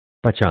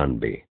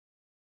95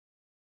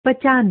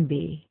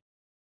 95.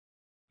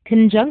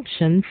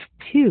 Conjunctions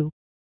 2.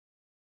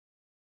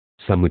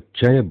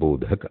 समुच्चय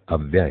बोधक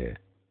अव्यय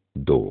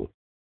 2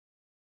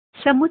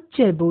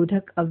 समुच्चय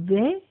बोधक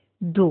अव्यय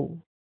 2.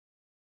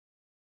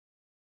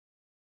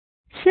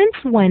 Since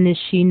when is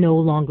she no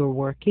longer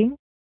working?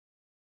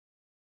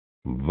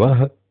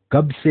 वह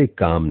कब से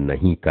काम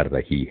नहीं कर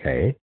रही है?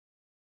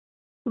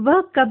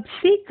 वह कब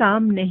से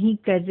काम नहीं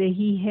कर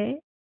रही है?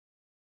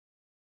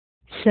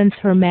 Since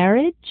her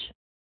marriage?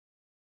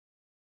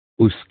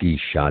 उसकी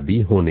शादी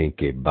होने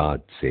के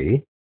बाद से.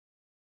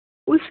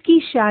 उसकी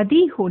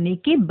शादी होने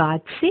के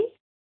बाद से?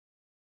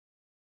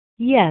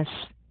 Yes,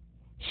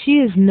 she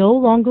is no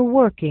longer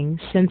working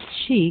since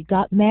she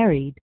got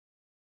married.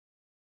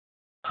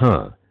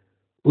 हाँ,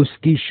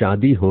 उसकी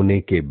शादी होने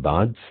के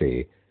बाद से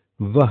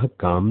वह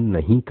काम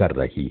नहीं कर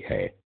रही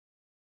है.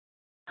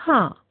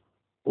 हाँ,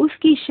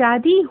 उसकी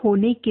शादी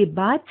होने के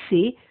बाद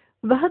से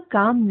वह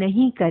काम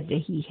नहीं कर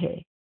रही है.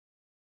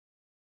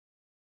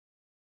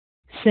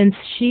 Since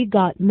she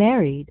got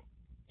married,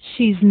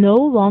 she's no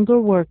longer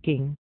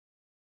working.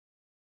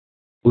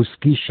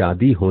 उसकी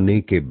शादी होने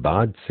के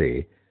बाद से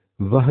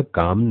वह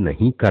काम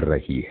नहीं कर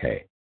रही है.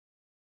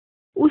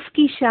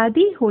 उसकी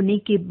शादी होने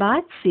के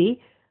बाद से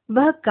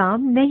वह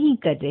काम नहीं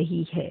कर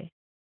रही है.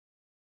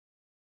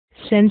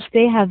 Since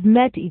they have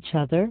met each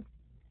other,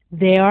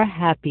 they are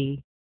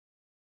happy.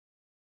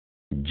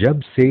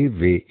 जब से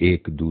वे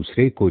एक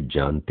दूसरे को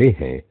जानते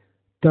हैं,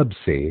 तब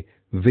से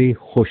वे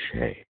खुश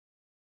हैं.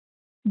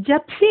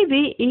 जब से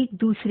वे एक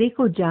दूसरे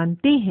को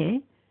जानते हैं,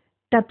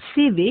 तब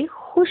से वे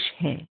खुश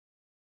हैं.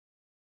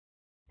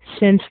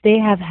 Since they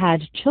have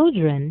had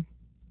children,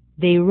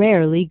 they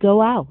rarely go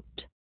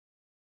out.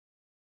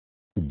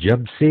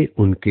 जब से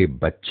उनके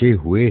बच्चे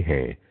हुए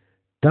हैं,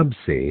 तब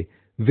से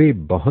वे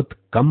बहुत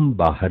कम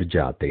बाहर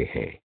जाते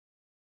हैं.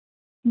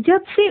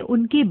 जब से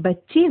उनके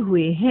बच्चे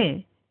हुए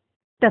हैं,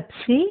 तब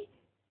से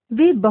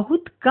वे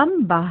बहुत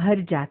कम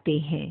बाहर जाते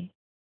हैं.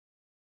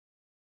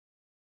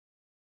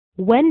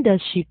 When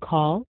does she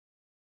call?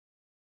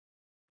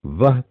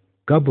 वह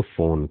कब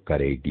फोन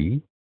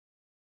करेगी?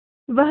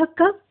 वह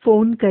कब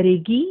फोन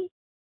करेगी?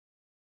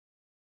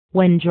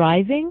 When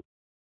driving?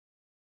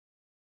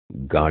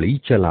 गाड़ी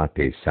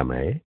चलाते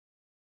समय.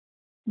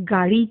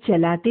 गाड़ी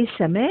चलाते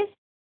समय?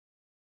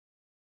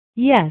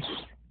 Yes,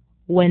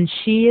 when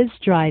she is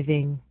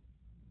driving.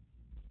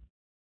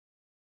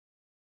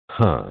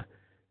 हाँ,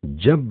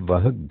 जब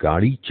वह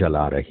गाड़ी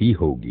चला रही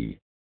होगी.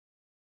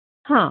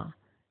 हाँ,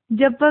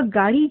 जब वह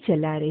गाड़ी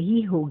चला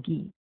रही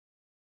होगी.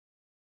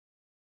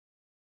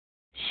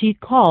 She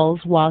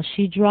calls while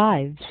she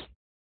drives.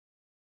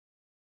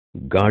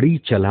 गाड़ी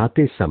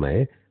चलाते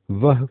समय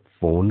वह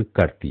फोन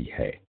करती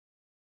है.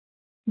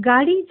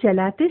 गाड़ी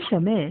चलाते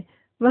समय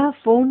वह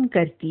फोन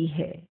करती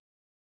है.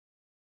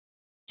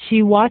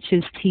 She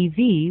watches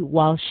TV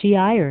while she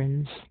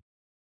irons.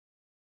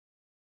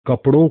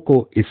 कपड़ों को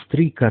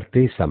इस्त्री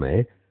करते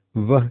समय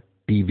वह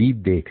टीवी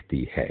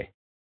देखती है.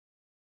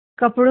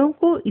 कपड़ों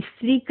को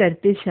इस्त्री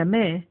करते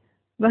समय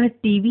वह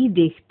टीवी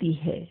देखती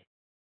है.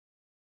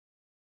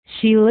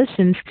 She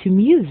listens to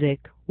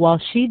music while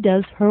she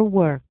does her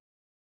work.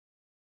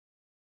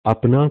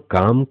 अपना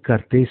काम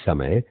करते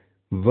समय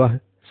वह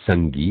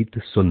संगीत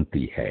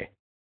सुनती है.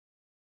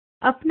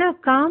 अपना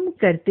काम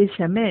करते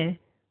समय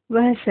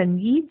वह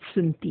संगीत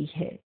सुनती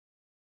है.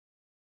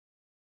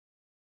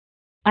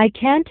 I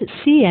can't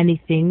see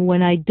anything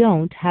when I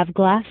don't have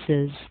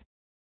glasses.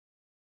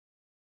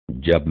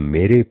 जब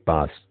मेरे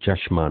पास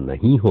चश्मा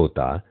नहीं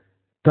होता,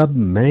 तब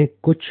मैं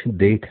कुछ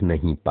देख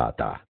नहीं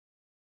पाता.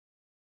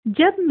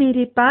 जब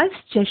मेरे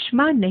पास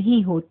चश्मा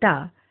नहीं होता,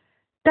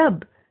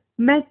 तब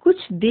मैं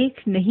कुछ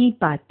देख नहीं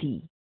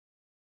पाती.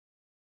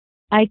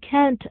 I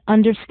can't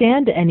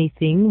understand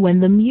anything when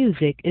the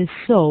music is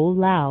so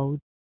loud.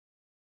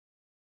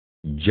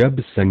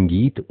 जब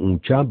संगीत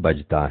ऊंचा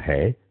बजता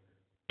है,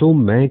 तो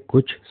मैं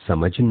कुछ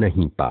समझ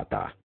नहीं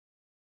पाता.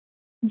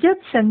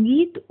 जब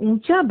संगीत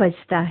ऊंचा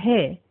बजता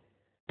है,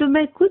 तो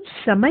मैं कुछ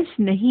समझ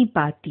नहीं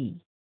पाती.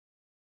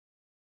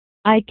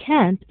 I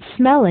can't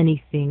smell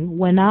anything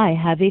when I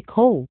have a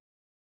cold.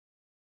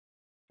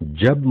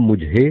 जब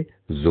मुझे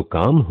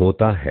जुकाम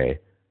होता है,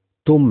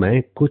 तो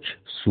मैं कुछ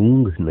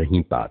सूंघ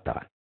नहीं पाता.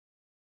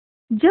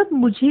 जब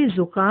मुझे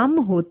जुकाम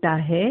होता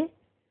है,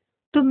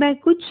 तो मैं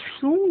कुछ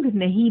सूंघ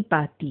नहीं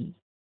पाती.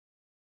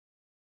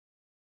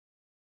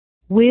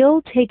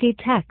 We'll take a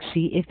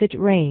taxi if it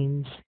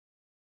rains.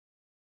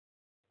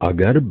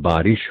 अगर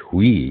बारिश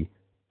हुई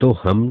तो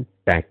हम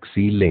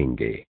टैक्सी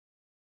लेंगे.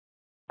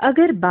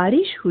 अगर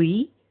बारिश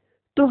हुई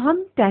तो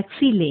हम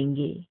टैक्सी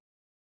लेंगे.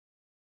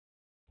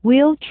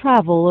 We'll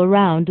travel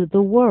around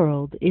the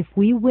world if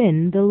we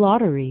win the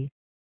lottery.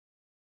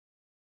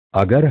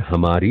 अगर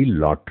हमारी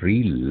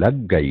लॉटरी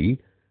लग गई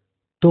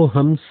तो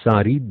हम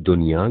सारी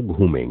दुनिया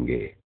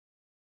घूमेंगे.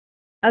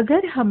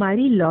 अगर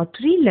हमारी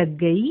लॉटरी लग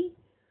गई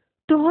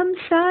तो हम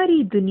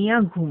सारी दुनिया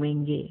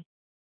घूमेंगे.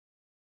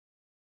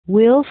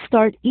 We'll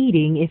start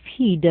eating if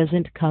he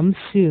doesn't come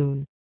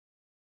soon.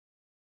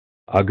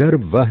 अगर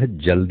वह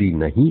जल्दी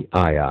नहीं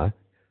आया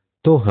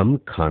तो हम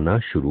खाना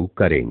शुरू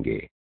करेंगे।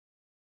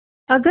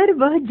 अगर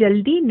वह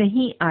जल्दी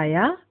नहीं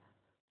आया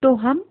तो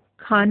हम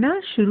खाना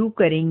शुरू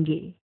करेंगे।